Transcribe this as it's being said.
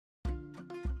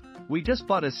We just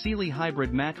bought a Sealy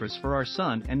hybrid mattress for our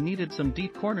son and needed some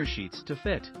deep corner sheets to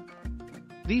fit.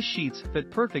 These sheets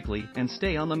fit perfectly and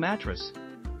stay on the mattress.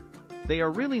 They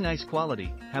are really nice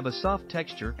quality, have a soft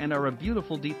texture and are a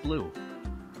beautiful deep blue.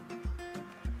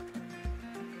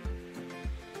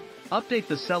 Update: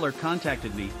 the seller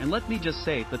contacted me and let me just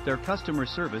say that their customer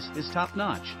service is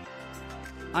top-notch.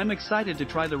 I'm excited to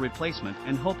try the replacement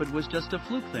and hope it was just a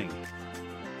fluke thing.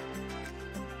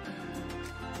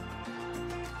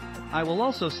 I will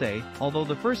also say, although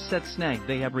the first set snagged,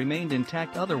 they have remained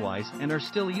intact otherwise and are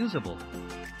still usable.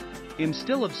 I'm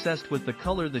still obsessed with the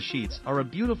color. The sheets are a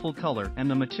beautiful color and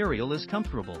the material is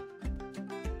comfortable.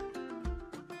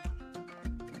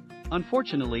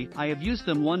 Unfortunately, I have used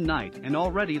them one night and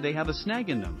already they have a snag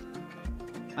in them.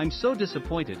 I'm so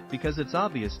disappointed because it's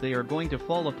obvious they are going to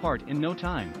fall apart in no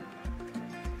time.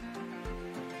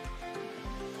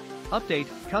 Update: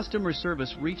 customer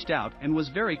service reached out and was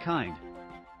very kind.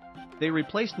 They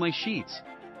replaced my sheets.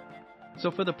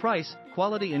 So for the price,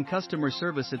 quality and customer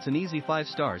service, it's an easy 5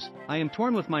 stars. I am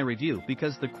torn with my review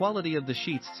because the quality of the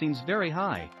sheets seems very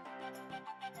high.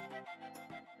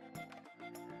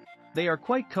 They are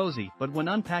quite cozy, but when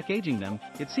unpackaging them,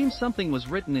 it seems something was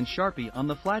written in Sharpie on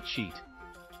the flat sheet.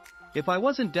 If I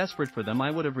wasn't desperate for them,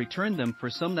 I would have returned them for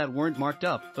some that weren't marked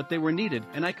up, but they were needed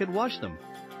and I could wash them.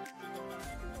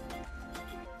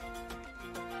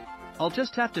 I'll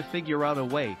just have to figure out a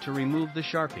way to remove the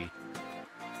Sharpie.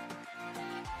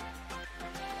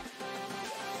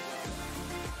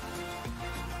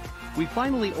 We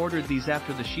finally ordered these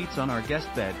after the sheets on our guest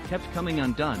bed kept coming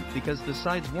undone because the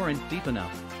sides weren't deep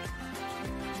enough.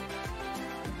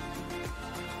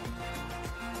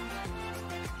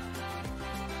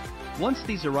 Once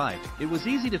these arrived, it was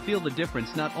easy to feel the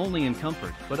difference not only in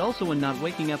comfort but also in not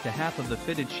waking up to half of the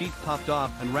fitted sheet popped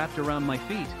off and wrapped around my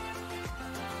feet.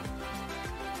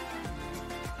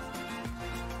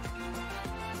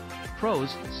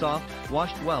 Pros: soft,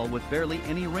 washed well with barely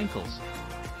any wrinkles.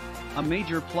 A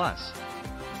major plus.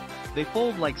 They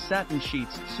fold like satin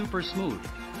sheets, super smooth.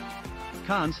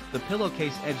 Cons: the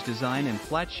pillowcase edge design and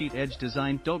flat sheet edge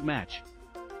design don't match.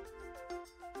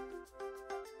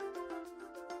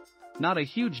 Not a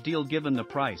huge deal given the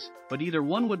price, but either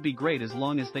one would be great as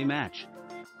long as they match.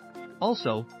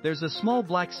 Also, there's a small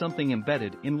black something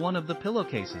embedded in one of the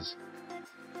pillowcases.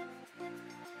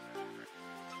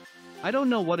 I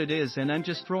don't know what it is and I'm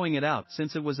just throwing it out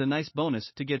since it was a nice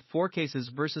bonus to get 4 cases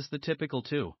versus the typical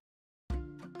 2.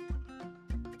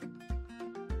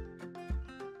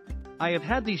 I have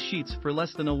had these sheets for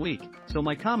less than a week, so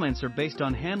my comments are based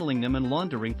on handling them and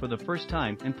laundering for the first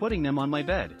time and putting them on my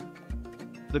bed.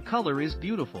 The color is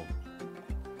beautiful.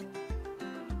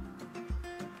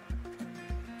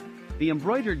 The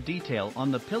embroidered detail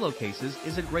on the pillowcases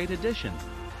is a great addition.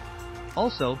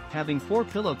 Also, having 4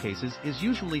 pillowcases is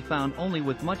usually found only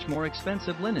with much more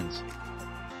expensive linens.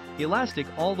 Elastic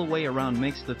all the way around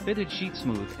makes the fitted sheet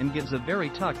smooth and gives a very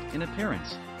tucked-in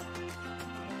appearance.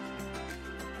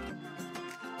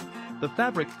 The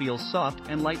fabric feels soft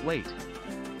and lightweight.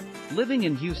 Living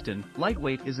in Houston,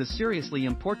 lightweight is a seriously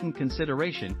important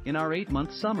consideration in our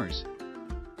 8-month summers.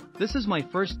 This is my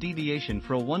first deviation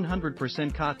for a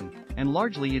 100% cotton, and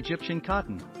largely Egyptian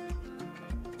cotton.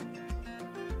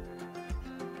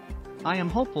 I am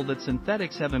hopeful that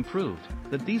synthetics have improved,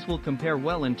 that these will compare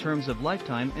well in terms of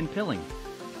lifetime and pilling.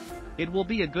 It will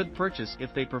be a good purchase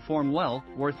if they perform well,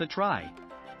 worth a try.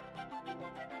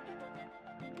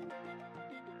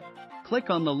 Click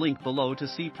on the link below to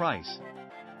see price.